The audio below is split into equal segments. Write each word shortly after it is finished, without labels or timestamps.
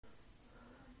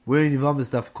We're in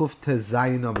Yevamos Daf Kuf Tez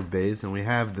Zayin Amud Beis, and we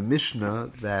have the Mishnah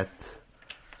that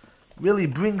really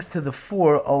brings to the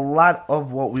fore a lot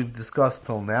of what we've discussed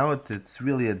till now. It's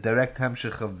really a direct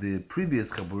hamshech of the previous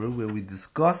Chabura, where we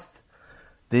discussed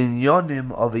the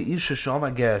inyonim of a Isha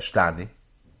Shoma Gerashtani.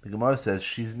 The Gemara says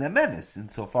she's nemenis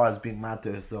insofar as being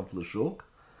mater herself l'shuk.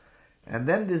 And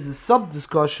then there's a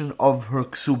sub-discussion of her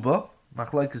ksuba,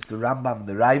 machlokes the Rambam and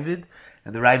the Ravid,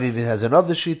 and the Ravid has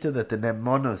another shita that the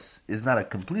nemonus is not a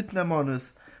complete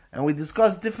nemonus, and we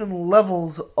discussed different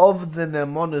levels of the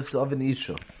nemonus of an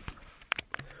Isha.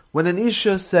 When an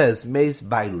Isha says Meis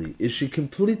Baili, is she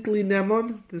completely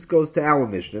nemon? This goes to our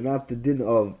Mishnah, not the din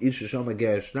of Isha Shoma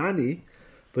Gerashtani,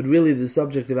 but really the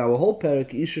subject of our whole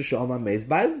parak, Isha Shoma Meis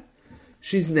Baili.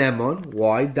 She's nemon.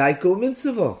 Why? Daiko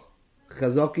mitzvah.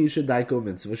 Chazok Isha Daiko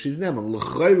mitzvah. She's nemon.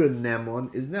 L'chayra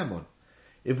nemon is nemon.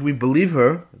 If we believe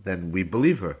her, then we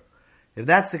believe her. If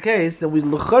that's the case, then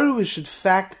we should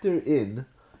factor in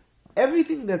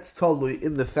everything that's totally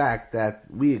in the fact that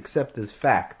we accept as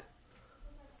fact.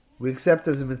 We accept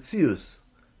as a mitzius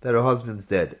that her husband's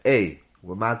dead. A,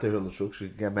 we're mater her l'shuk, she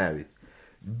can get married.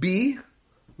 B,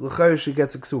 l'chayr she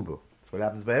gets a ksuba. That's what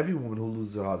happens by every woman who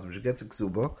loses her husband. She gets a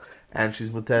ksuba, and she's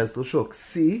muteres l'shuk.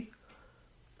 C,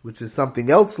 which is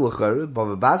something else l'chayr,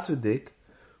 bava basvedik,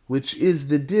 which is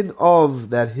the din of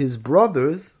that his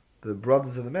brothers, the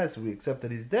brothers of the mess, we accept that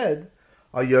he's dead,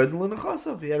 are Yerden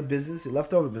l'nechosov. He had a business, he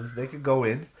left over business, they could go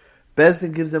in.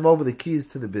 Bezdin gives them over the keys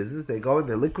to the business, they go in,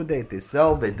 they liquidate, they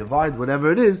sell, they divide,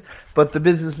 whatever it is, but the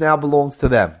business now belongs to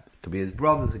them. It could be his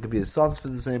brothers, it could be his sons for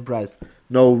the same price.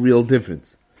 No real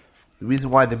difference. The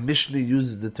reason why the Mishnah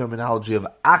uses the terminology of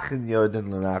Achin Yerden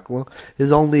l'nachlo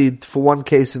is only for one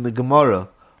case in the Gemara,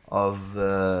 of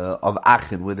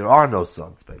Achin, where there are no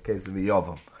sons, by case of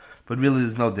Yovam. But really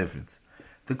there's no difference.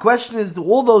 The question is, do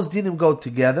all those dinim go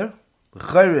together?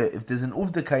 If there's an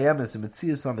uvda kayemes, a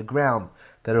metzias on the ground,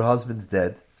 that her husband's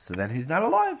dead, so then he's not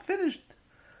alive, finished.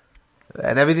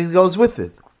 And everything goes with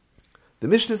it. The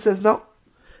Mishnah says no.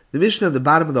 The Mishnah at the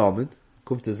bottom of the Amud,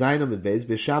 Kuf Tezayin Amud Beis,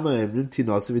 Beishama Emrim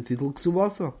Tinose v'Titul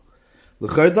Ksubasa.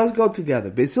 L'chayr does go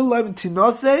together. Beisil Loim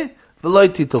Tinose v'Loi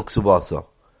Titul Ksubasa.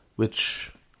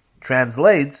 Which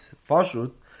translates,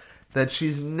 Pashut, that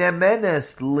she's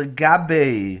nemenes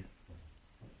legabe,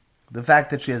 the fact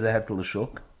that she has a hetel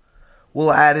l'shuk.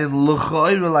 We'll add in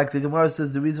l'chayra, like the Gemara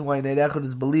says, the reason why Neid Echad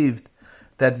is believed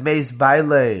that Meis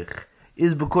Bailech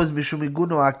is because Mishum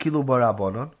Iguno Akilu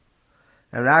Barabonon.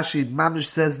 And Rashi, Mamish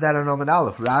says that in Omen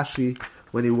Aleph. Rashi,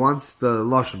 when he wants the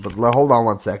Lashon, but hold on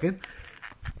one second.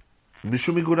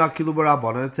 Mishum Iguna Kilu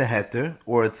Barabana, it's a heter,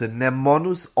 or it's a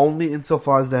nemonus only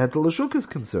insofar as the heter l'shuk is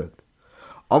concerned.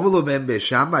 Amalu ben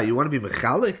Beishama, you want to be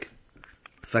mechalik?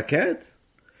 Fakert?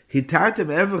 Hitartem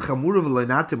ever chamura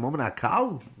v'loinatem momen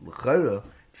akal? L'chayra,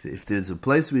 if there's a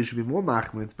place where you should be more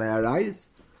machmer, it's by Arayis.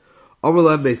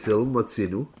 Amalu ben Beisil,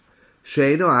 motzinu,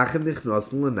 sheino achem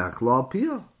nichnosen l'nachlo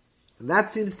apiyah. And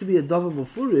that seems to be a davar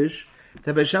mufurish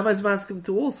that Beishama is masking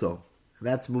to also. And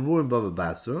that's mavur and bava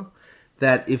basra.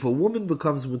 That if a woman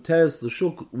becomes muteres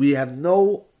l'shuk, we have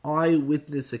no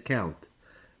eyewitness account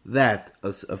that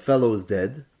a fellow is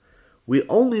dead. We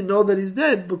only know that he's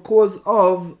dead because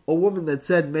of a woman that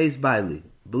said Meis Baili.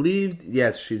 Believed?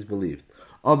 Yes, she's believed.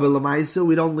 Aber l'maisa,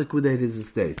 we don't liquidate his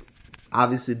estate.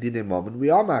 Obviously, dinei moment, we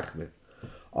are machmir.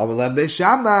 Aber l'em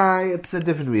beishamai, it's a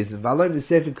different reason. V'aloi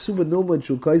v'sefer ksuba nulman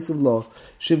shu koisav lo,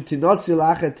 shim tinosi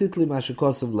lacha titli ma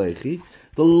shekosav lechi.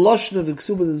 The Lashon of the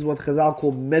Ksuba is what Chazal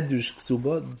call Medrash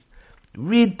Ksuba.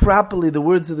 Read properly the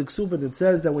words of the Ksuba, and it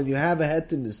says that when you have a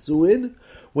het in the Suin,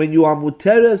 when you are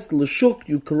Muteres L'Shuk,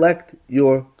 you collect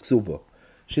your Ksuba.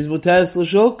 She's Muteres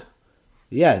L'Shuk?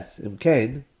 Yes,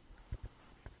 Imkain.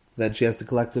 Then she has to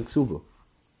collect her Ksuba.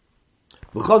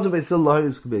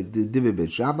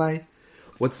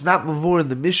 What's not mavur in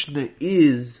the Mishnah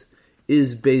is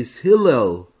Beis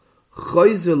Hillel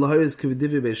because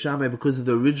of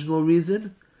the original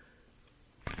reason.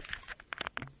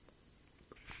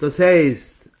 Das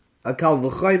heißt, akal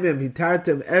v'choymim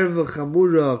hitartem erva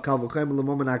chamura akal v'choymim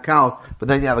l'momen akal, but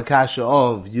then you have a kasha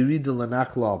of yirida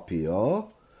l'nachla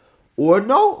pio, or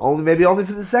no, maybe only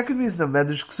for the second reason of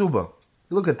medrash ksuba.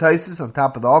 You look at Taisus on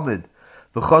top of the Amid,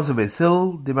 v'chozu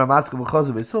beisil, dimar maska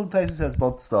v'chozu beisil, Taisus has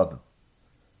both started.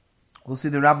 We'll see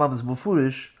the Rambam's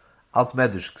mufurish als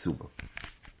medrash ksuba.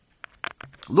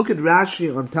 Look at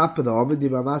Rashi on top of the Amid,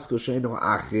 dimar maska sheino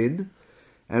achin,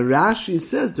 and Rashi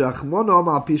says, the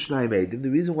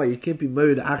reason why you can't be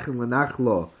married to Achin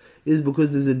L'Nachlo is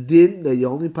because there's a din that you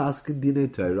only pass in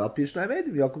Dinei Torah, Pishnai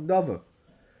Meidim, Yokum Dover.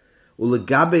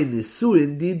 Ulegabe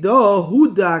Nisuin, Dido,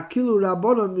 Huda, Kilu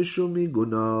Rabbanon Mishum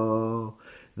Miguna.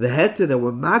 The heter that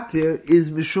we're matir is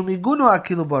mishum iguno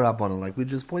akilu barabonon, like we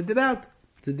just pointed out.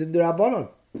 To din derabonon.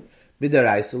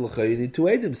 Midaraisa l'chayr you need two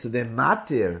edim, so they're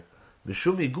matir.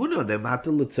 Mishum iguno, they're matir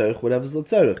l'tzarech, whatever's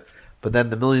l'tzarech. But then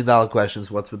the $1 million question is,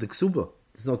 what's with the ksuba?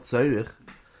 There's no tzarech.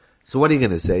 So what are you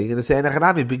going to say? You're going to say,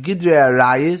 Enachanami, begidre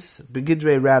arayis,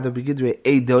 begidre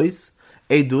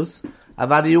edus,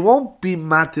 avad you won't be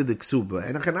matir the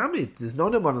ksuba. Enachanami, there's no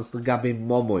nemanos l'gabe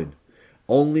momoin.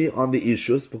 Only on the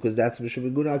issues, because that's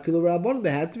mishum iguno akilu barabonon,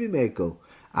 they had to be mekel.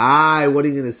 What are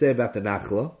you going to say about the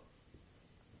nachla?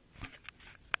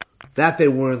 That they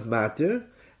weren't matir,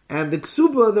 and the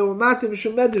ksuba, they were matir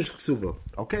mishum medrash ksuba.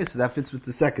 Okay, so that fits with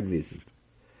the second reason.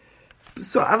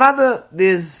 So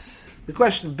the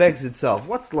question begs itself,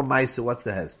 what's lamaisa, what's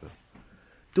the hesper?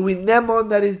 Do we nemon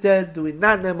that he's dead? Do we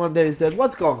not nemon that he's dead?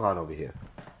 What's going on over here?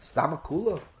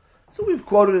 Stamakula. So we've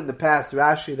quoted in the past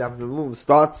Rashi, the Avnei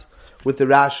starts with the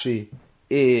Rashi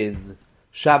in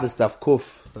Shabbos Daf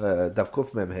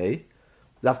Kuf Mem Hey,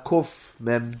 Daf Kuf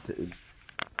Mem,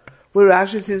 where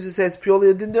Rashi seems to say it's purely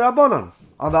a din derabanan.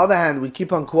 On the other hand, we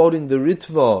keep on quoting the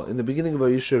Ritva in the beginning of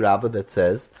Yisha Rabbah that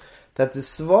says that the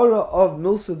svara of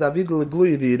Milsa David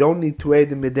Legluya, that you don't need to aid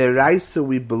the midiraisa,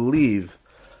 we believe,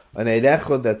 an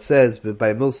eidechot that says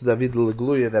by Milsa David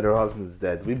Legluya that her husband's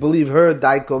dead. We believe her,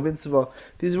 Daiko Mitzvah.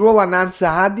 These are all anan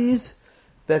sahadis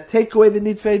that take away the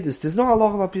need for edus. There's no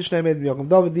halacha of Pishnei Med B'Yochim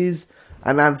David. These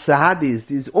anan sahadis,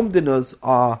 these umdinos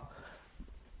are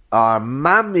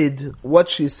mamid, what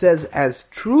she says as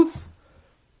truth,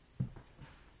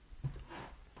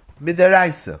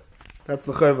 midaraisa. That's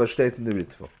the Chayva state in the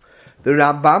Ritva. The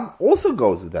Rambam also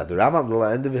goes with that. The Rambam, the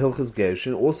end of Hilchas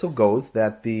Gershon, also goes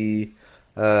that the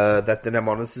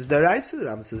Nemonis is daraisa. The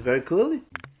Rambam says very clearly.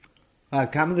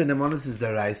 Come the Nemonis is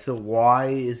daraisa. Why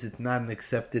is it not an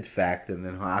accepted fact? And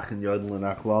then Ha'achin Yodel and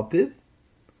Achlapiv.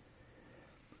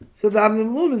 So the Avnei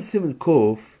Milun in Siman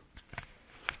Kuf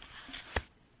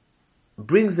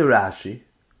brings the Rashi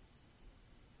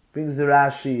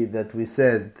that we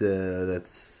said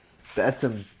that's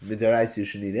Be'etzem midaraisa you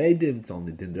should need edim. It's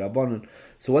only din derabanan.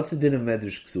 So what's the din of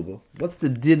medrash ksuba? What's the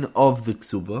din of the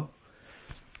ksuba?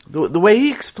 The way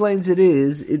he explains it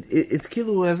is it's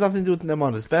kilu has nothing to do with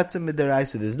nemanis. Be'etzem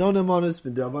midaraisa there's no nemanis.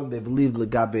 Midrabanan they believe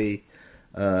legabe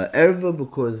erva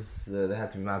because they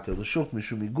have to be matir l'shuk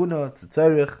mishum iguna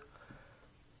tzarich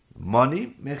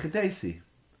money mechetesi.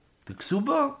 The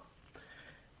ksuba.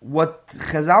 What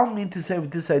Chazal mean to say with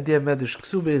this idea of Medrash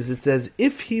Ksuba is it says,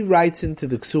 if he writes into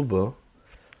the Ksuba,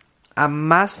 I'm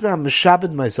masna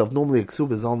mishabed myself. Normally a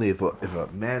Ksuba is only if a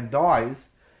man dies,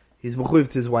 he's mechuyev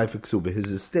to his wife a Ksuba.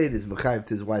 His estate is mechuyev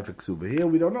to his wife a Ksuba. Here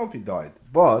we don't know if he died.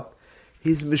 But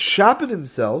he's mishabed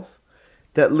himself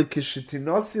that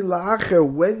l'kishetinosi la'acher,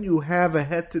 when you have a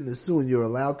het to nesu and you're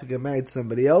allowed to get married to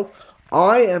somebody else,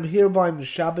 I am hereby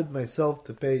mishabed myself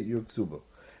to pay your Ksuba.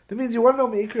 That means you want to know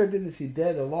Meikra din, is he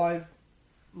dead, alive?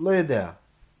 Lay there.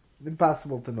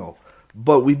 Impossible to know.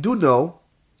 But we do know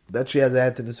that she has a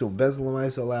het in the soon. Bezdin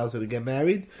Lamaisa allows her to get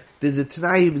married. There's a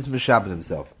Tanai who is Meshabed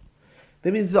himself.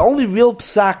 That means the only real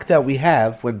psak that we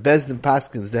have when Bezdin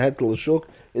Paskins, the het l'shuk,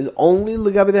 is only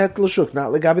Legabi the het l'shuk,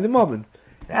 not Legabi the moment.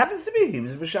 It happens to be, he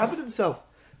was Meshabed himself.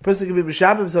 A person can be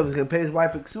Meshabed himself, he's going to pay his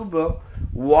wife a ksuba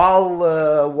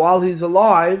while he's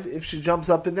alive if she jumps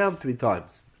up and down 3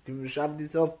 times. You can be Meshabed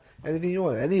himself anything you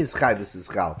want. Any is chayvus is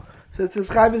chal. So it's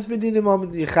chayvus medin the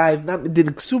moment you chayv, not medin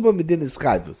ksuba, medin is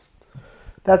chayvus.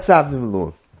 That's Avnei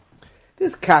Milun.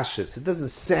 This kashas, it doesn't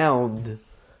sound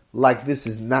like this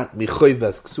is not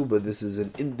michoyvas ksuba, this is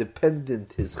an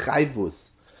independent, his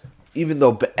chayvus. Even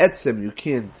though be'etzem, you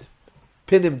can't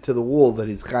pin him to the wall that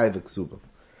he's chayv ksuba. You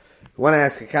want to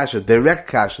ask a kasha, direct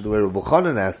kasha, the way Rabbi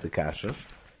Chanan asked the kasha,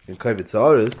 in Kovetz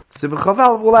Haaretz, Simon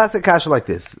Chaval will ask a kasha like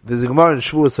this. There's a Gemara in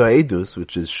Shavuos HaEdus,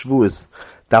 which is Shavuos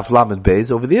Daf Lamed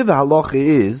Beis. Over there, the halacha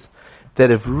is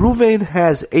that if Ruvain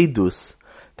has Edus,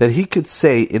 that he could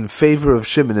say in favor of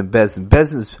Shimon and Bezdin.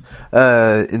 Bezdin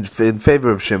is in favor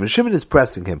of Shimon. Shimon is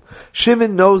pressing him.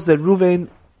 Shimon knows that Ruvain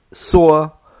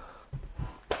saw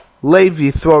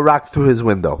Levi throw a rock through his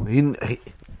window. He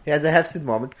has a hefsid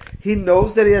moment. He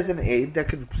knows that he has an aide that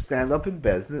can stand up in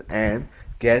Bezdin and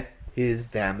get his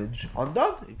damage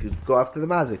undone. He could go after the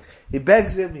mazik. He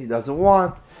begs him, he doesn't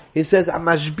want. He says, I'm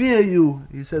mashbir you.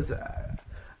 He says,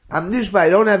 I'm nishba, I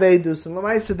don't have edus. And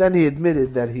Lamaisa, then he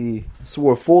admitted that he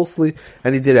swore falsely,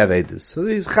 and he did have edus. So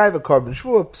he's chayv a carbon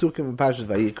shvur, psukim and pashas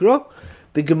vayikra.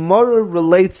 The Gemara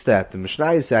relates that, the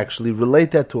Mishnayos actually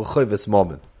relate that to a chayvus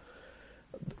moment.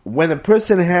 When a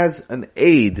person has an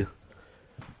aid,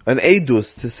 an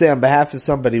edus to say on behalf of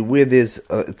somebody where there's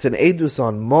it's an edus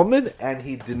on moment and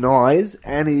he denies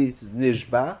and he's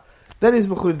nishba, then he's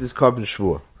mechuyev this carbon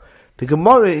shvua. The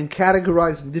Gemara, in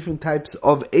categorizing different types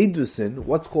of edusin,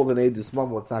 what's called an edus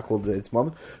mom, what's not called an edus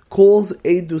mom, calls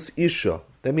edus isha.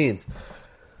 That means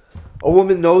a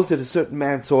woman knows that a certain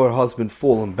man saw her husband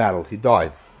fall in battle. He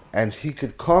died. And he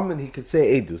could come and he could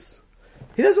say edus.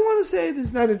 He doesn't want to say,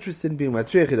 he's not interested in being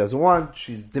matriach, he doesn't want,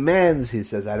 she demands, he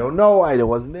says, I don't know, I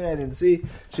wasn't there, I didn't see.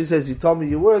 She says, you told me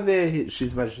you were there,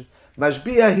 she's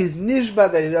mashbiah, he's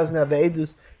nishba that he doesn't have the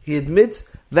edus. He admits,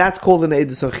 that's called an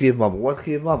edus on chiyav mammon. What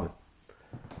chiyav mammon?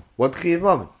 What chiyav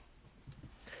mammon?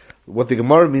 What the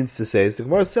Gemara means to say is, the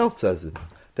Gemara itself says it,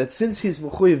 that since he's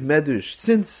mechuyev medrash,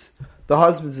 since the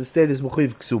husband's estate is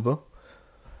mechuyev ksuba,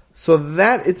 so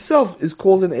that itself is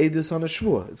called an edus on a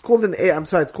shvua. It's called an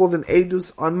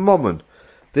edus on mammon.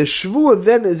 The shvua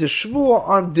then is a shvua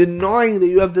on denying that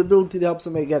you have the ability to help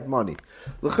somebody get money.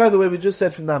 Look at the way we just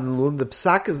said from Namnulun, the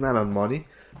psak is not on money.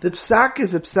 The psak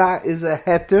is a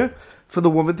heter for the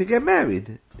woman to get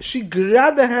married. She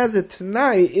grada has a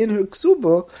t'nai in her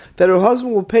ksuba that her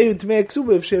husband will pay her to make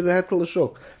ksuba if she has a heter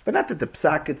l'shok. But not that the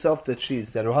psak itself that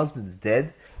her husband's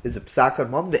dead is a psak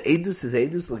on mammon. The edus is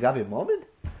edus l'gabi mammon.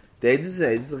 The edus is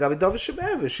edus l'gabi davar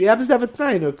shemerev. She happens to have a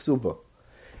t'nai in her ksuba.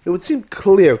 It would seem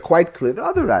clear, quite clear to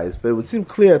other eyes, but it would seem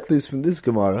clear, at least from this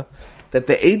Gemara, that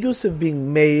the edus of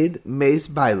being made meis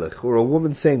bailach, or a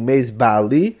woman saying meis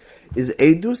baali, is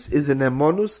edus, is an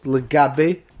emonus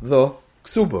legabe the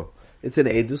ksuba. It's an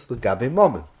edus legabe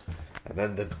mammon. And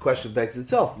then the question begs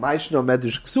itself, ma'ishno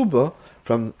medrash ksuba,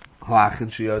 from Hoachin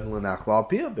sheyodin l'nachla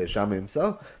alpiyah, Beisham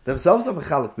himself, themselves are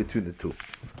mechalik between the two.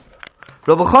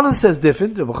 Rabbi Chanan says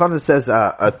different. Rabbi Chanan says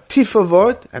a tifa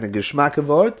word and a geschmacke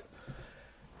word,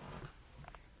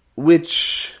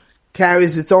 which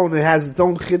carries its own, it has its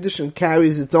own chiddush and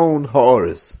carries its own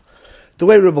ha'oris. The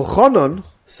way Rabbi Chanan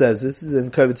says this is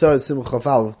in Kavitzaris Simcha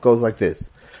Chafal, goes like this.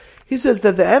 He says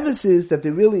that the emphasis is that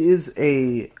there really is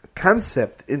a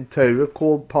concept in Torah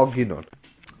called palginon.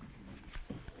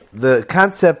 The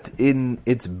concept in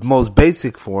its most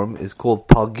basic form is called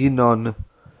palginon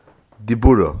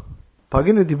dibura.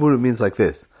 Palginon dibura means like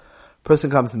this. A person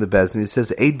comes in the Bez and he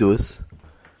says edus,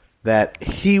 that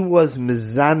he was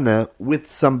mizana with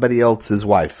somebody else's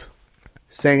wife.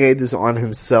 Saying edus on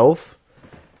himself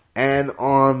and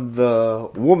on the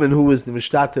woman who was the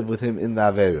mishtatev with him in the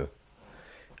Aveira.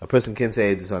 A person can't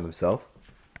say edus on himself.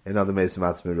 In other Meis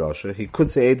Matzmi Rasha. He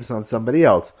could say edus on somebody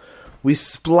else. We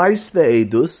splice the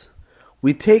edus,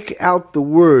 we take out the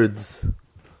words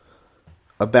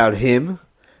about him,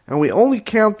 and we only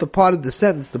count the part of the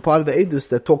sentence, the part of the edus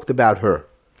that talked about her.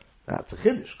 That's a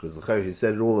chiddush, because he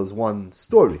said it all as one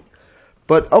story.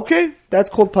 But okay, that's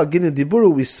called Pagina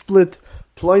Diburu. We split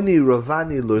Pliny,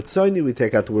 Ravani, Lurtsoini. We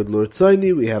take out the word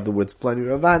Lurtsoini. We have the words Pliny,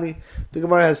 Ravani. The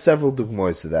Gemara has several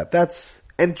dugmois to that. That's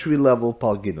entry-level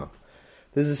Palginon.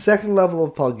 There's a second level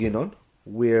of Palginon,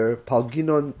 where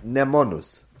Palginon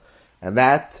Nemonus. And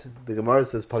that, the Gemara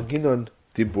says, Palginon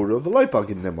Diburu, V'loi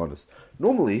Palginon Nemonus.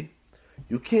 Normally,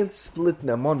 you can't split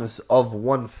Nemonus of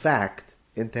one fact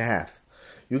into half.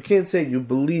 You can't say you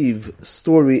believe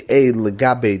story A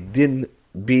legabe din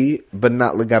B, but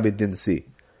not legabe din C.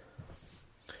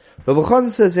 Rabbi Chanan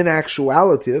says in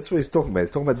actuality, that's what he's talking about.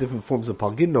 He's talking about different forms of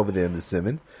palgin over there in the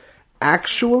Siman.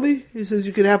 Actually, he says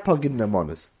you can have palgin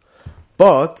nemonis.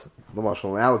 But, in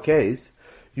our case,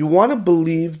 you want to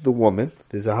believe the woman,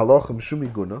 there's a halacha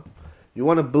mishumi guna, you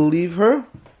want to believe her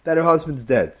that her husband's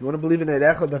dead. You want to believe in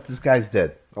Erecha that this guy's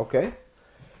dead. Okay? He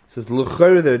says,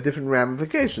 l'chayr, there are different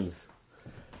ramifications.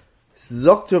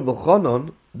 Zokter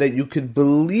b'chonon, that you could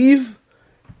believe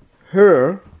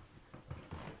her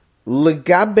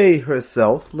legabe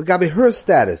herself, legabe her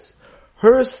status.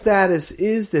 Her status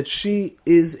is that she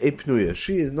is a pnuya.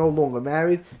 She is no longer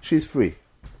married. She's free.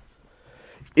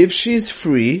 If she's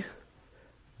free,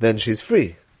 then she's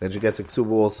free. Then she gets a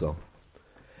ksuba also.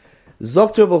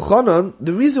 Zokter b'chonon,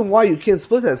 the reason why you can't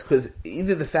split that is because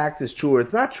either the fact is true or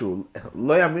it's not true.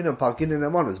 Lo yaminu palkin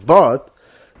nemonos. But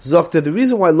Zokta, the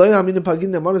reason why Lo Yaminu Pagin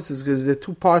Nemonos is because they're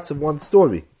two parts of one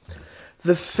story.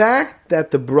 The fact that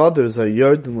the brothers are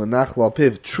Yerdin Lanach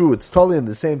Lapiv, true, it's totally in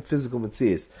the same physical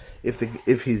Metzias.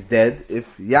 If he's dead,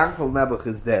 if Yankov Nebuch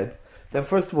is dead, then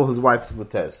first of all his wife is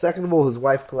Muter. Second of all his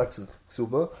wife collects a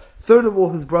ksuba. Third of all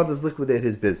his brothers liquidate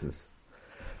his business.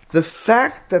 The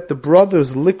fact that the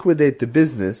brothers liquidate the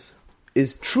business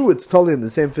is true, it's totally in the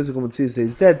same physical Metzias that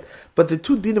he's dead, but the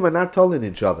two dinim are not totally in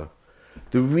each other.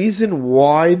 The reason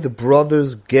why the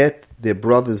brothers get their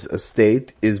brother's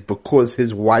estate is because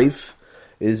his wife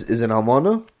is an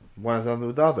almana. One has nothing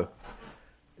with the other.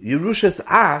 Yerushas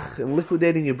ach, and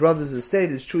liquidating your brother's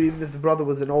estate, is true even if the brother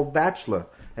was an old bachelor.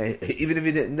 Even if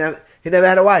he never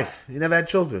had a wife. He never had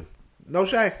children. No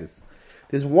shaykhs.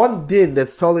 There's one din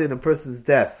that's totally in a person's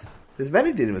death. There's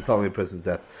many din that totally in a person's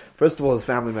death. First of all, his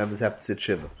family members have to sit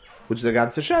shiva, which they got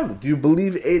to. Do you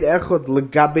believe eid echod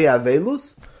legabe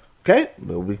avelus? Okay,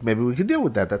 maybe we can deal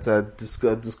with that. That's a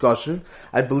discussion.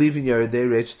 I believe in Yeridei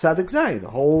Reish Tzadik Zayin. A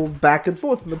whole back and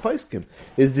forth in the Paiskim.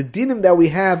 Is the dinim that we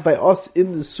have by us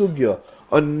in the Sugya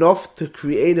enough to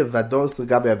create a Vados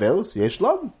Legabe Avelus? Yesh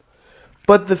Lom.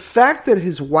 But the fact that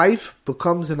his wife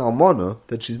becomes an almana,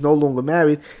 that she's no longer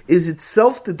married, is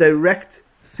itself the direct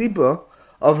siba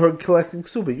of her collecting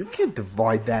ksuba. You can't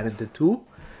divide that into two.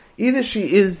 Either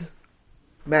she is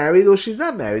married or she's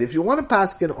not married. If you want to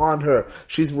paskin on her,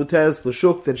 she's muteres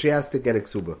l'shuk, then she has to get a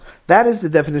ksuba. That is the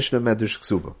definition of medrash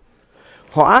ksuba.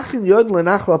 Ha'achin yod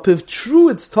lenachla piv. True,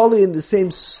 it's totally in the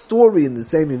same story, in the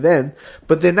same event,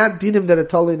 but they're not dinim that are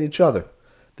totally in each other.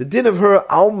 The din of her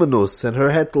almanus and her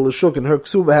hetel l'shuk and her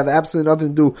ksuba have absolutely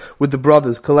nothing to do with the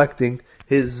brothers collecting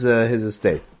his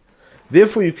estate.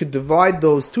 Therefore, you can divide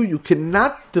those two. You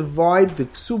cannot divide the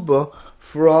ksuba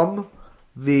from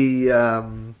the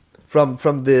from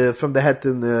the het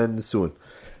and the nesuin.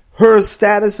 Her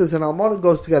status as an almana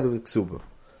goes together with ksuba.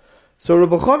 So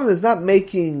Rabbi Chonon is not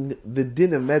making the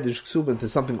din of medrash ksuba into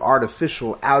something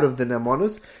artificial out of the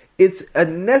nemonos. It's a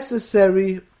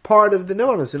necessary part of the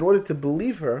nemonos. In order to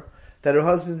believe her that her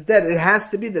husband's dead, it has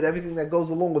to be that everything that goes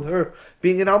along with her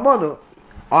being an almana,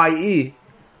 i.e.,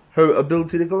 her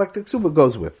ability to collect the ksuba,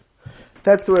 goes with.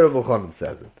 That's the way Rabbi Chonon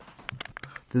says it.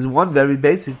 There's one very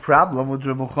basic problem with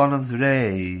Rabbi Chonon's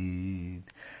reid,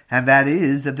 and that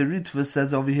is that the Ritva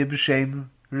says over here b'shem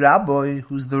Rabbi,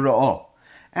 who's the Ra'ah.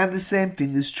 And the same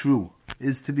thing is true,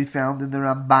 is to be found in the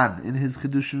Ramban, in his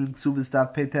Chedushim Ksubas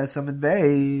Tav Peites Amid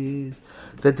Beis,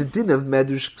 that the din of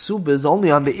Medrash Ksuba is only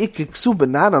on the Ikke Ksuba,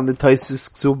 not on the Taisus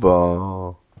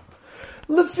Ksuba.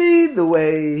 Lefi, the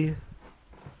way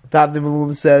Tav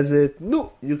Malum says it,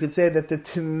 no, you could say that the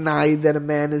Tanai that a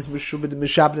man is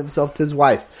Mishabed himself to his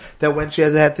wife, that when she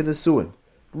has a het in a suin,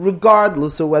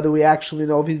 regardless of whether we actually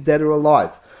know if he's dead or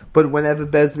alive. But whenever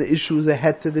Bezna issues a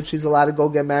heta that she's allowed to go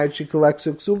get married, she collects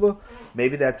her ksuba.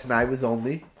 Maybe that tonight he was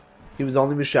only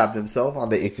mishabed himself on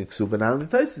the ikk ksuba, not on the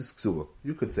taisis ksuba.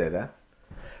 You could say that.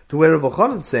 To where Rabbi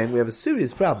Chonon is saying we have a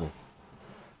serious problem.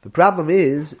 The problem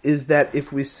is that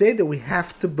if we say that we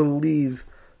have to believe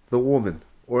the woman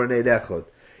or an eid echad,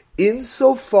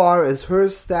 insofar as her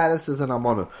status as an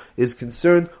almana is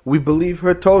concerned, we believe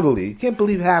her totally. You can't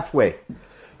believe halfway.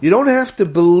 You don't have to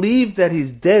believe that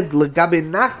he's dead legabe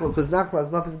Nachla, because Nachla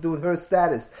has nothing to do with her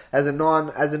status as a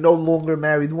no longer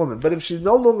married woman. But if she's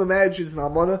no longer married, she's an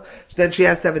almana, then she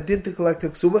has to have a din to collect her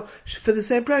ksuba. For the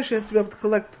same price, she has to be able to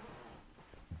collect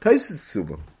Taisus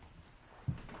ksuba.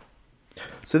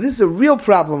 So this is a real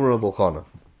problem, Rabbi Chonon.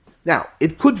 Now,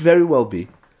 it could very well be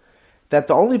that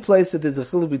the only place that there's a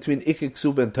chiluk between Ikke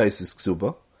ksuba and Taisus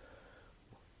ksuba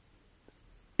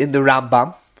in the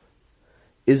Rambam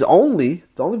is the only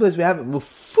place we have it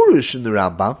mufurish in the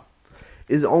Rambam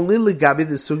is only legabi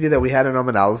the sugi that we had in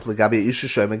Amud Aleph, legabi isha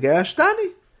shoyma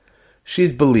gerashtani.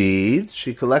 She's believed,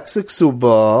 she collects a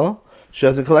ksuba, she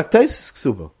doesn't collect taisus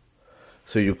ksuba.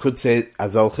 So you could say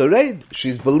azal chereid,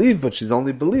 she's believed, but she's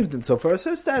only believed insofar as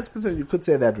her status is concerned. You could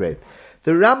say that right.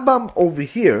 The Rambam over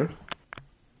here,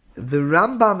 the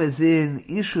Rambam is in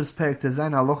Ishus Perek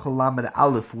Tezayin Halacha Lamed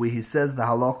Aleph, where he says the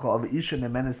halacha of isha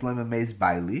nemenes lema meis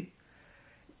baili.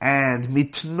 And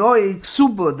mitnoi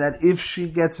ksuba, that if she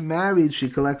gets married, she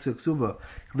collects her ksuba.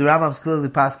 The Rambam's clearly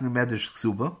passing medrash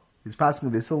ksuba. He's passing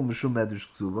the Yisrael Mishum medrash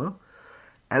ksuba.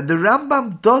 And the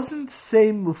Rambam doesn't say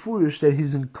mufurish that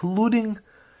he's including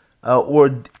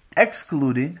or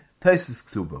excluding Taisus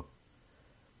ksuba.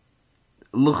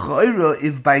 L'chayra,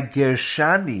 if by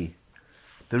Gershani,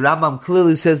 the Rambam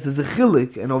clearly says there's a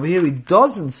chilik, and over here he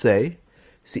doesn't say.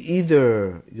 So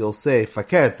either you'll say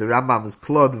faket, the Rambam is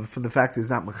klod from the fact that he's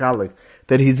not mechalik,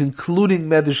 that he's including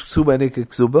medrash ksuba and ikk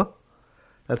ksuba.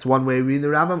 That's one way of reading the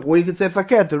Rambam. Or you could say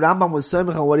faket, the Rambam was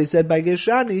samech on what he said by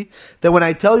Gershani, that when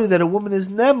I tell you that a woman is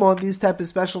nemon, these type of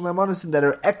special nemonis that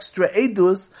are extra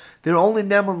edus, they're only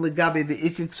nemon legabe the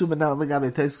ikk ksuba, not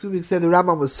legabe tais ksuba. You could say the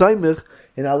Rambam was samech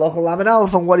in halacha lamed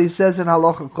aleph on what he says in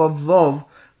halacha kov vov,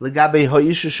 legabe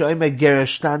hoisha shoyme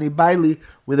gerashtani baili,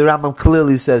 where the Rambam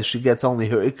clearly says she gets only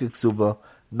her ikk ksuba,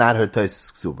 not her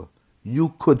taisus ksuba.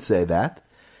 You could say that.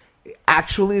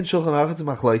 Actually, in Shulchan Aruch it's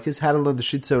machlokes how to learn the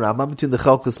Shitza Rambam between the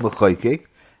Chalkus Mechoykek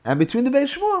and between the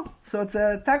Beis Shmuel. So it's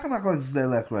a taka machlokes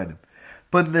leilech roinim.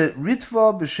 But the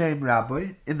Ritva b'shem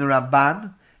Rabbi in the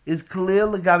Ramban is clear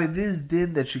legabi this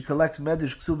din that she collects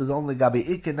medrash ksuba is only legabi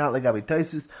ikk, not legabi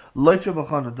taisus. Loitra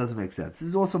b'chana doesn't make sense. This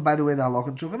is also, by the way, the halach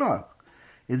in Shulchan Aruch.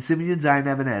 In Siman Yud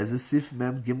Zayin Even Ezer, Sif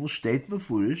Mem Gimel Shteit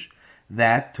Mefurish,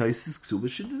 that Tosis Ksuba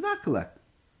she does not collect.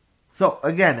 So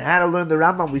again, how to learn the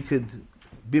Rambam, we could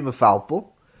be mefalpel.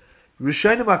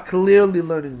 Rishonim are clearly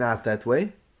learning not that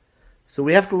way. So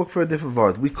we have to look for a different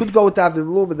word. We could go with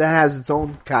Avim Lu, but that has its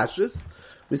own kashas.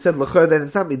 We said l'chor that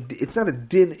it's not a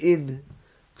din in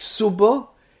ksuba.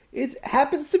 It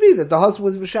happens to be that the husband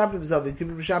was mishabed himself. He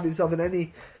can be mishabed himself in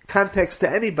any context to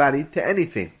anybody, to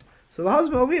anything. So the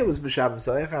husband over here was mishabed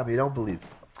himself. You don't believe.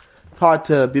 It's hard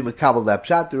to be makabel that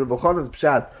pshat. The Rebbe Chonon's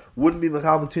pshat wouldn't be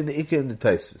makabel between the Ikka and the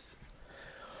Tosfos.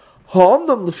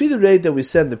 Ha'omnam, lefi the raid that we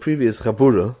said in the previous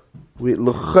Chabura,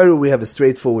 we have a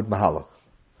straightforward mahalach.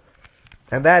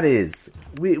 And that is,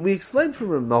 we explained from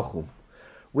Rav Nachum,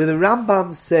 where the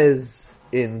Rambam says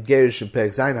in Gerish and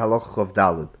Perek Zayin Halacha of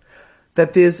Daled,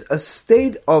 that there's a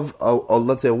state of,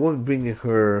 let's say, a woman bringing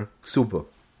her ksuba.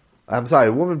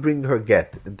 A woman bringing her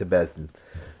get into Bezdin.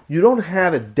 You don't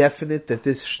have a definite that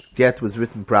this get was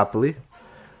written properly.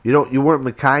 You weren't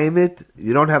mekayim it.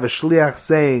 You don't have a shliach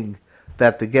saying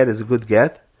that the get is a good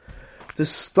get. The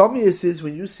stomius is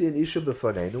when you see an isha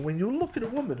b'faneinu, when you look at a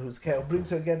woman who brings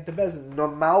her get into Bezdin,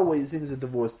 normal way is a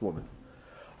divorced woman.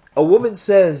 A woman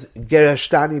says,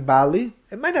 Gerashtani Bali,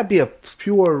 it might not be a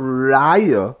pure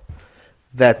raya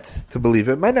that to believe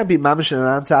it. It might not be mamish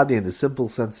and antzadi in the simple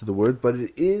sense of the word, but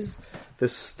it is the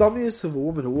stomius of a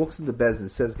woman who walks in the Bezdin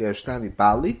and says, Gerashtani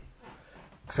Bali.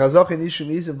 Chazok and Ishim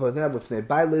Izim V'nei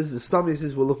Baila is the stomius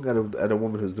is we're looking at a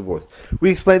woman who's divorced. We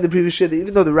explained the previous year that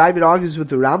even though the Ravid argues with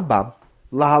the Rambam,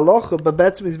 La Halacha,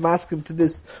 Babetzim is masking to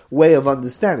this way of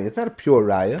understanding. It's not a pure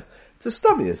raya, it's a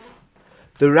stomius.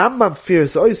 The Rambam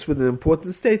fears ois with an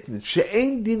important statement.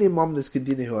 She'ein dini momnis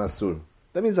kedini hu asur.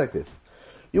 That means like this.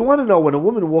 You want to know when a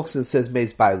woman walks in and says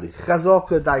Meis Baili,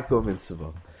 Chazoka Daiko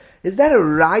Mitzvah. Is that a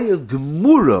raya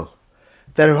gemura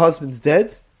that her husband's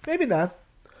dead? Maybe not.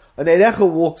 An Erecha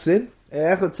walks in,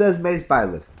 Erecha says Meis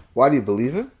Baili. Why do you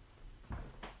believe him?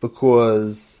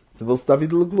 Because it's a Vilstavi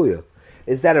de Lagluya.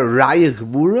 Is that a raya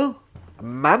gemura? A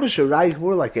mamish a raya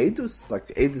gemura like Edus? Like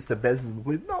Edus to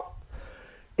Bezdin? No.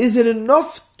 Is it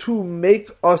enough to make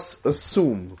us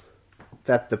assume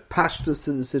that the pashtus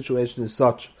of the situation is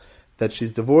such that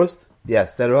she's divorced?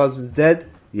 Yes. That her husband's dead?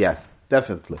 Yes,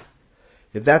 definitely.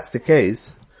 If that's the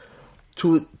case,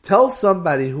 to tell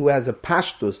somebody who has a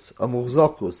pashtus, a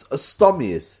muhzakus, a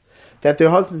stomius, that their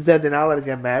husband's dead, they're not allowed to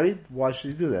get married, why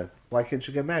should you do that? Why can't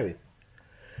you get married?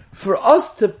 For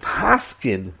us to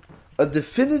paskin a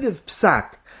definitive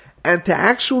psak and to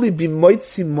actually be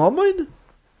moitzi momoin,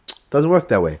 doesn't work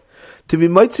that way. To be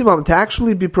moitzi momoin, to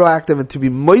actually be proactive and to be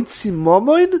moitzi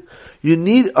momoin, you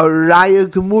need a raya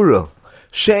gemura.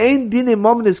 She'ein dine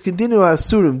momnis kedinu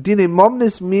asurim. Dine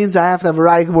momnis means I have to have a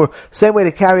raya gemura. Same way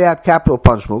to carry out capital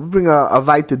punishment. We bring a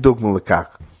vaita dugma lekach.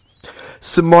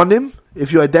 Simonim,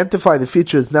 if you identify the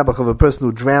features nebach of a person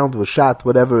who drowned, was shot,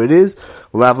 whatever it is,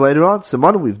 we'll have later on.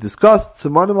 Simonim we've discussed.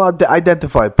 Simonim will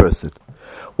identify a person.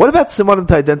 What about simonim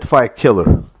to identify a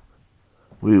killer?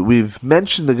 We've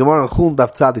mentioned the Gemara Chulun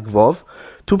Daf Tzadik Vov.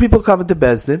 Two people come into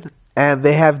Bezdin and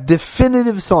they have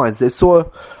definitive signs. They saw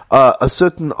a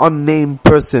certain unnamed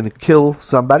person kill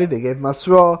somebody. They gave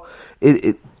Masra.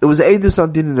 It was Eidus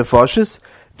on Din Nefashis.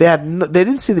 They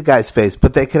didn't see the guy's face,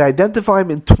 but they could identify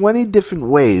him in 20 different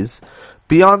ways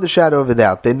beyond the shadow of a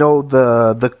doubt. They know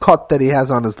the cut that he has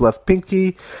on his left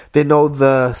pinky. They know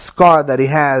the scar that he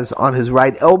has on his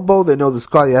right elbow. They know the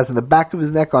scar he has in the back of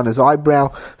his neck, on his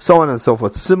eyebrow, so on and so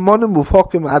forth. Simonim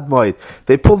uvhokim ad moed.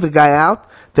 They pull the guy out.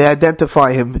 They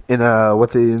identify him in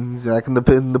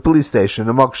the police station,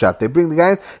 a mugshot. They bring the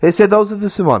guy in. They say those are the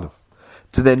simonim.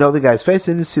 Do they know the guy's face?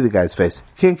 They didn't see the guy's face.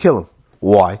 Can't kill him.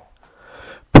 Why?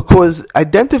 Because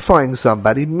identifying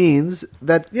somebody means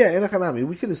that,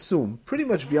 we can assume, pretty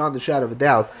much beyond the shadow of a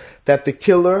doubt, that the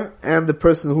killer and the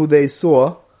person who they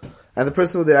saw, and the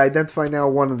person who they identify now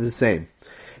are one and the same.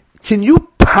 Can you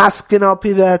paskin up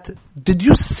that? Did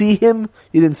you see him?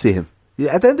 You didn't see him.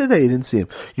 At the end of the day, you didn't see him.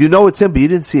 You know it's him, but you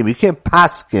didn't see him. You can't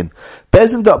paskin.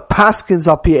 Bezdin da paskins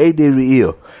al pi ede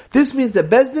re'io. This means that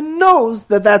Bezdin knows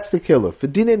that that's the killer. For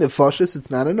dinei nefashis, it's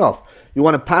not enough. You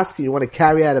want to paskin, you want to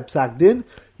carry out a psak din,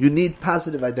 you need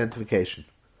positive identification.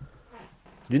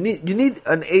 You need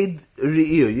an aid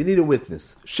re'io. You need a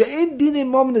witness. She'en dinei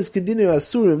momnes kedinei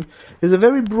asurim is a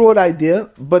very broad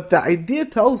idea, but the idea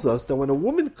tells us that when a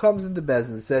woman comes into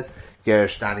Bezdin and says,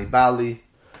 Gerashtani Bali,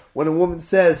 when a woman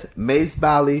says, Meis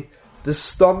Bali, the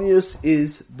stomius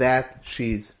is that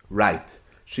she's right.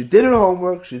 She did her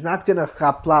homework, she's not gonna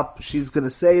chaplap, she's gonna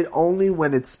say it only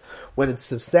when it's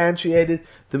substantiated.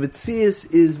 The Metzias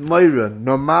is Moira.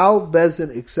 Normal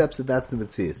Bezdin accepts that that's the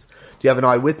Metzias. Do you have an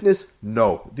eyewitness?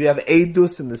 No. Do you have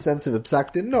Eidus in the sense of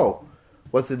Psaktin? No.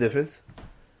 What's the difference?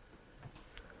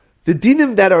 The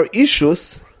dinim that are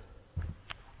ishus,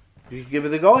 you can give her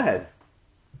the go-ahead.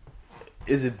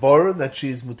 Is it boring that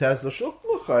she's muteres l'shuk?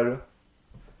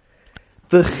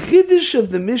 The chiddush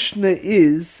of the Mishnah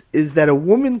is that a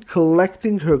woman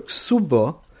collecting her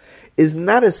ksuba is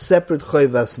not a separate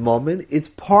choivas moment, it's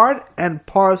part and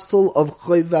parcel of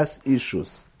choivas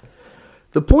ishus.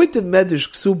 The point of Medrash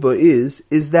Ksuba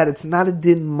is that it's not a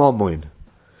din momoin.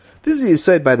 This is a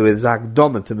yesod, by the way, the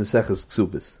Zakdoma to Meseches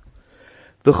Ksubas.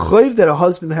 The choiv that a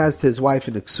husband has to his wife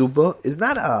in a ksuba is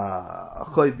not a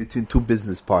choiv between two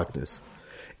business partners.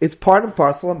 It's part and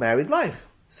parcel of married life.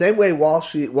 Same way while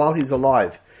he's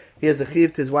alive, he has a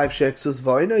chiv to his wife sheksus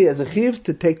voino. He has a chiv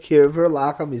to take care of her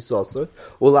lacha misosoi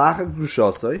or lacha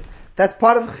grushosoi. That's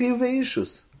part of chiyuv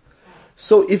ishus.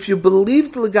 So if you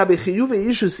believe the legabe chiyuv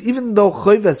ishus, even though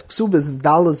choivas ksubas in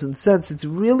dollars and cents, it's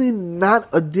really not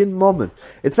a din moment.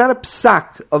 It's not a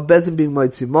psak of bezin being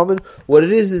moitzi moment. What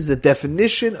it is a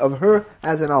definition of her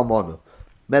as an almana.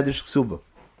 Medrash ksuba.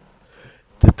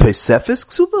 The Tosefes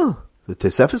ksuba. The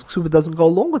Tosefes ksuba doesn't go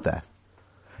along with that.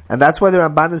 And that's why the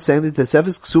Ramban is saying that the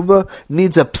Tosefes ksuba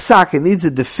needs a psak. It needs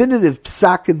a definitive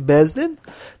psak in bezdin.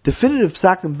 Definitive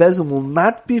psak in bezdin will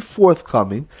not be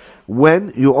forthcoming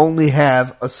when you only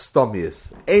have a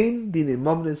stomius. Ein dine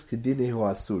momnes kedine hu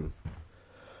asur.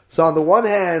 So on the one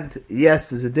hand, yes,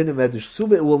 there's a din of Medrash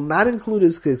ksuba. It will not include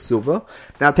his ksuba.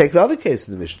 Now take the other case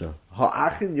in the Mishnah.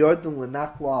 Ha'achin yordan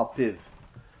l'nachla al piv.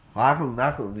 Ha'achin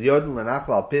yordan l'nachla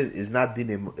al piv is not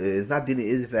dine iz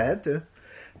v'heter.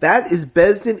 That is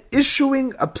Bezdin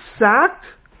issuing a psak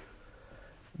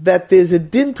that there's a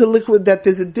din to liquidate, that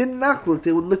there's a din nachlut,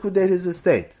 it would liquidate his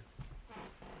estate.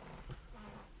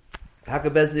 How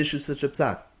can Bezdin issue such a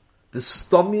psak? The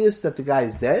stomius that the guy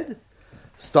is dead,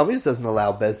 stomius doesn't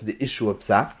allow Bezdin to issue a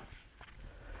psak.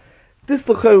 This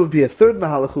l'chai would be a third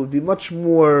mahalach, would be much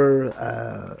more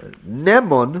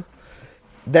nemon,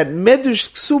 that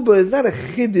Medrash Ksuba is not a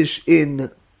chiddush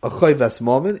in a choivas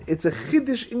moment, it's a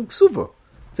chiddush in Ksuba.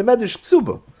 It's a Medrash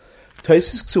Ksuba.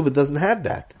 Tosfos Ksuba doesn't have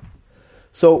that.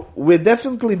 So we're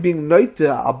definitely being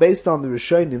noita based on the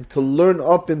Rishonim to learn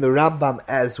up in the Rambam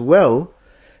as well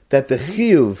that the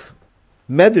Chiyuv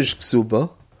Medrash Ksuba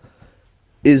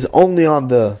is only on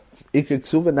the Iker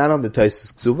Ksuba, not on the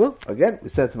Tosfos Ksuba. Again, we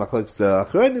said it's Machlokes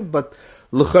Achronim, but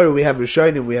L'chor we have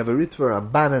Rishonim, we have a Ritva,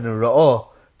 Ramban, and a Ra'ah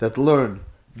that learn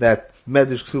that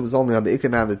Medrash Ksuba is only on the Iker,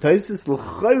 not on the Tosfos.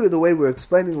 L'chor, the way we're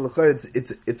explaining L'chor,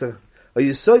 it's a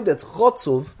yesod that's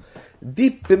chotzuv,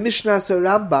 deep b'Mishnah or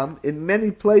Rambam, in many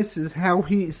places, how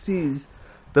he sees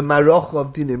the maroch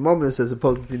of Dinei Momnes as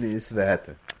opposed to Dinei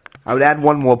Yisveheter. I would add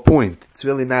one more point. It's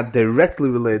really not directly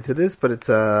related to this, but it's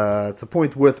a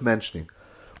point worth mentioning.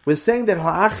 We're saying that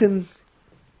ha'achin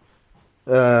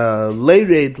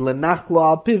leired lenachlo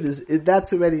al piv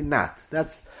that's already not.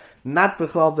 That's not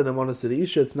b'chalal the nemonos of the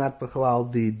isha. It's not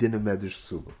b'chalal the Dinei Medrash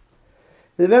Ksuba.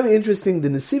 It's very interesting. The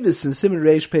Nesivis in Siman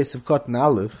Reish Pes of Cotton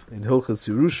Aleph in Hilchas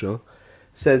Yerusha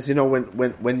says,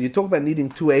 when you talk about needing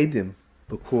two edim,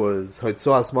 because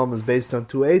Hotzoas Mom is based on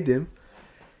two edim,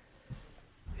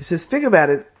 he says, think about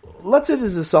it. Let's say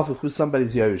there's a suffix who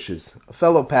somebody's Yerush is. A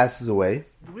fellow passes away.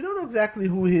 We don't know exactly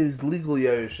who his legal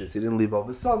Yerush is. He didn't leave all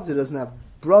his sons. He doesn't have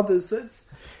brothers. So it's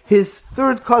his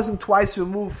third cousin twice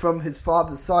removed from his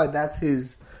father's side. That's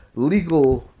his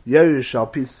legal Yerush al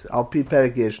pi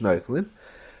Perek Yesh Noiklin.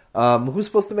 Who's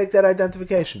supposed to make that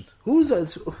identification? Do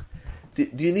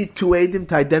you need two edim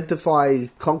to identify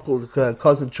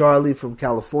cousin Charlie from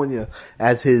California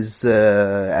as his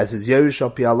Yerush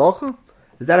al pi halacha?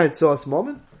 Is that a Tzos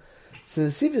moment? So the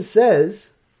Nesivis says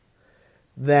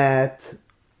that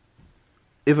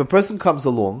if a person comes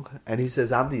along and he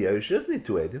says, I'm the Yerush, he doesn't need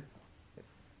two edim.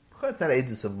 It's not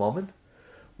edus of moment.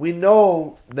 We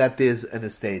know that there's an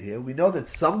estate here. We know that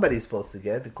somebody's supposed to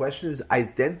get. The question is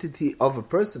identity of a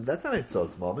person. That's not a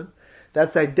Tzos moment.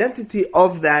 That's the identity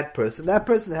of that person. That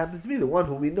person happens to be the one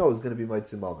who we know is going to be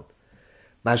Motzei moment.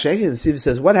 Mashaykin and Siva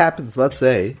says, what happens, let's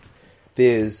say,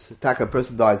 a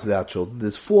person dies without children.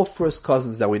 There's 4 first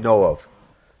cousins that we know of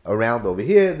around over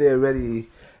here. They're ready.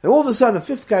 And all of a sudden, a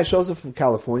 5th guy shows up from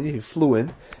California. He flew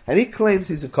in, and he claims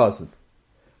he's a cousin.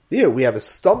 Here we have a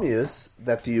stomius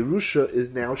that the Yerusha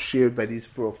is now shared by these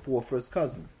 4 first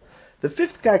cousins. The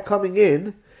 5th guy coming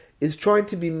in is trying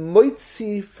to be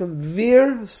moitzi from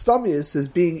their stomius as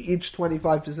being each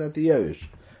 25% the Yerush.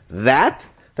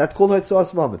 That's called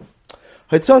Hotzoas Mammon.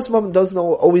 Hotzoas Mammon doesn't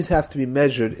always have to be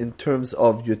measured in terms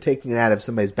of you're taking it out of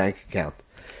somebody's bank account.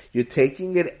 You're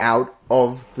taking it out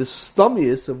of the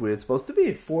stomius of where it's supposed to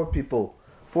be. 4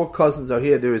 cousins are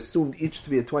here. They're assumed each to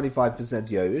be a 25%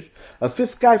 Yerush. A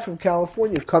 5th guy from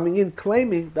California coming in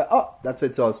claiming that, that's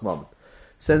Hotzoas Mammon.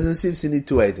 Says in Sivs you need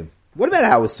two Eidim. What about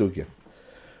our Sugya?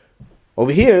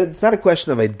 Over here, it's not a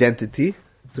question of identity.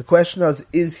 It's a question of,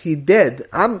 is he dead?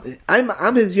 I'm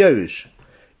his Yerush.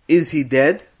 Is he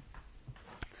dead?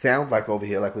 Sound like over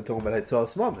here, like we're talking about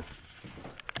Hitzos Moment.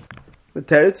 The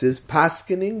Teretz is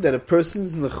paskening that a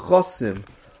person's nechosim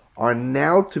are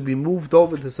now to be moved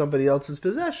over to somebody else's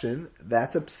possession.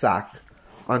 That's a psak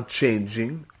on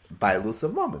changing bailus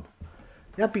of Mammon.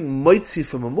 You're not being moitzi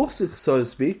from a muhsik, so to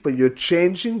speak, but you're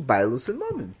changing bailus of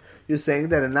Mammon. You're saying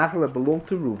that a nachal that belonged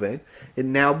to Ruvain, it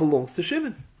now belongs to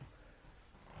Shimon.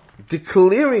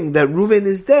 Declaring that Ruvain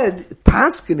is dead,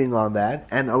 paskening on that,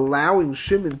 and allowing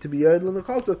Shimon to be Yerd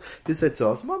L'Nechosov, you say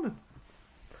Tzos Mammon.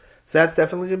 So that's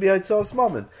definitely going to be Tzos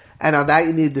Mammon. And on that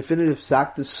you need definitive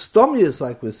psak. The stomius,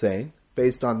 like we're saying,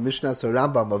 based on Mishnah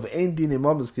Rambam of Ein Dini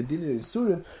Mammos Kedini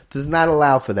Yisurim, does not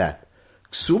allow for that.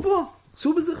 Ksuba?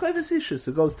 Ksuba is a chayvus ishus,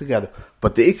 it goes together.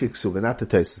 But the Ikik Ksuba, not the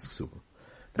Taisus Ksuba.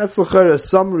 That's a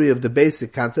summary of the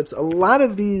basic concepts. A lot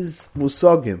of these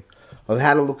musagim of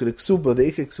how to look at the ksuba, the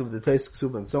ikik ksuba, the tais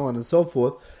ksuba, and so on and so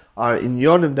forth, are in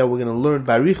yonim that we're going to learn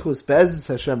by Richus, Be'ezus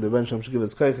Hashem, the Ben Shem should give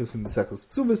us kaychis and Mesechus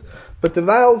Ksubas, but the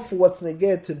vial for what's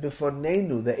neged to before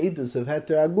Neinu, the edus of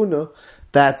Heter Aguna,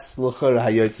 that's l'chara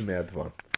hayotzim me'advar.